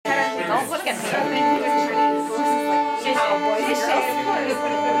look at me.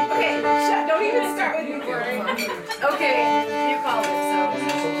 Okay, don't even start with me. Okay, you call it. So,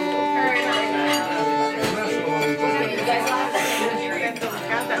 her and I. Okay, you guys all have to say it.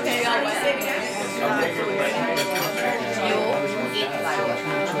 Okay, I'll say it again.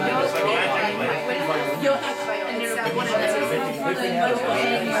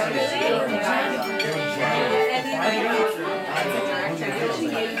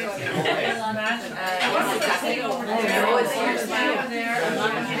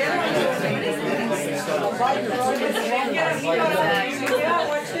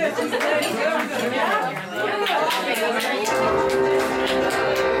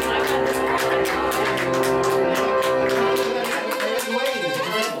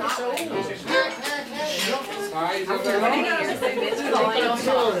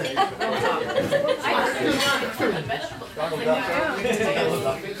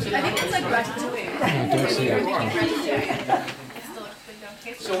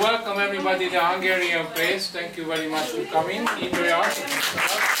 So welcome everybody to the Hungarian place. Thank you very much for coming. Enjoy us.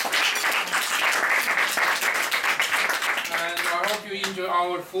 And I hope you enjoy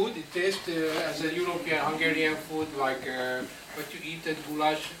our food. It tastes as a European Hungarian food, like what you eat at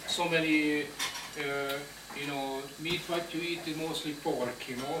goulash. So many, you know, meat what you eat is mostly pork,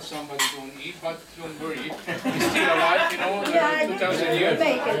 you know. Somebody don't eat, but don't worry. It's still alive, you know, 2,000 years.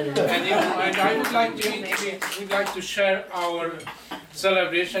 And, you know, and I would like to share our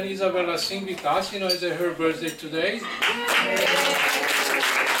celebration. Izabella sing with us, you know, it's her birthday today.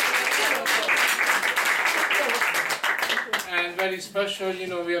 And very special, you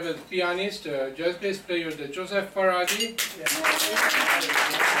know, we have a pianist, jazz bass player, the Joseph Paradis.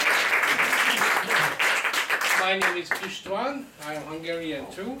 My name is Istvan. I am Hungarian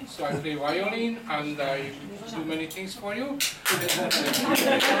too, so I play violin and I do many things for you. And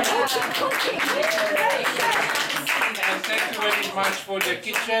thank you very much for the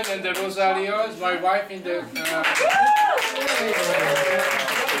kitchen and the rosarios. My wife in the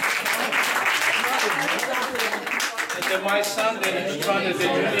and my son, the Istvan, the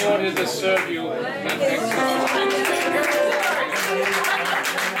junior, they serve you. And thanks so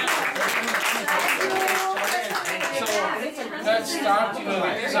let's start, you know,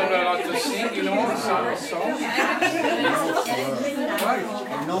 with Izabella to sing, you know, some song.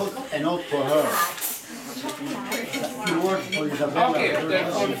 A note for her. A few words for Izabella. Okay, then a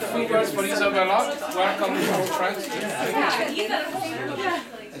few words for Izabella. Welcome to our friends.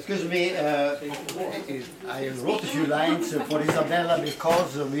 Excuse me, I wrote a few lines for Izabella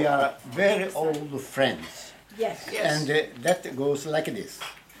because we are very old friends. Yes. And that goes like this.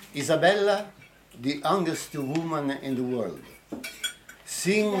 Izabella, the youngest woman in the world.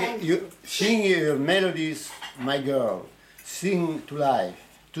 Sing your melodies, my girl. Sing to life,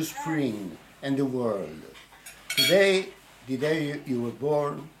 to spring and the world. Today, the day you were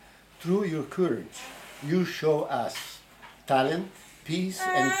born, through your courage, you show us talent, peace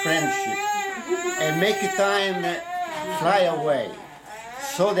and friendship. And make time fly away,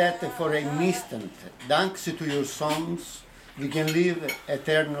 so that for an instant, thanks to your songs, we can live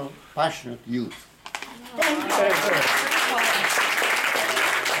eternal, passionate youth. Thank you.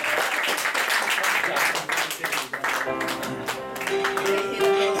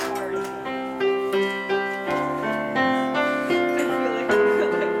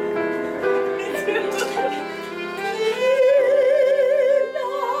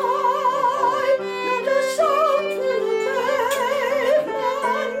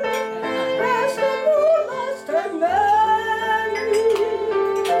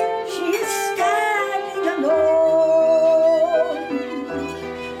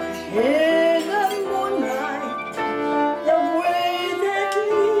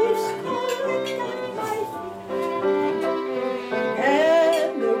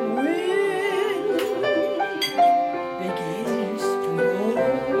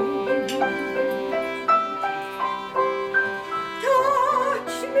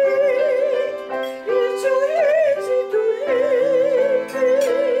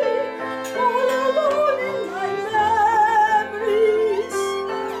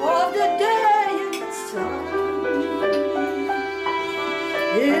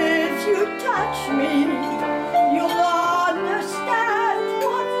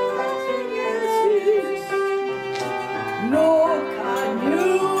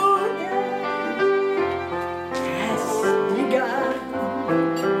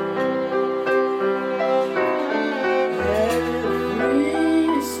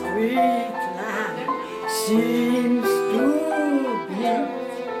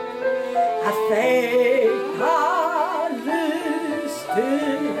 a fatalist.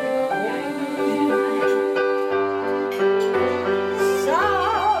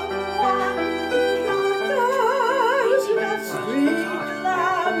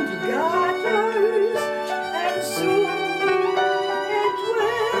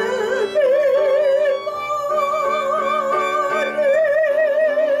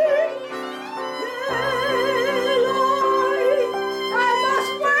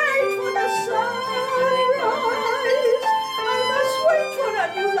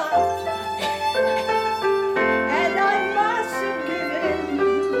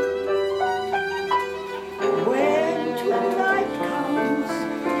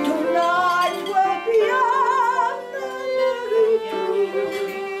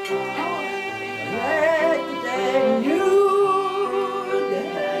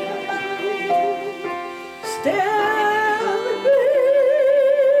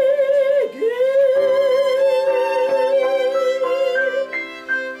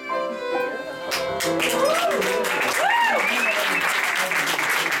 Thank you.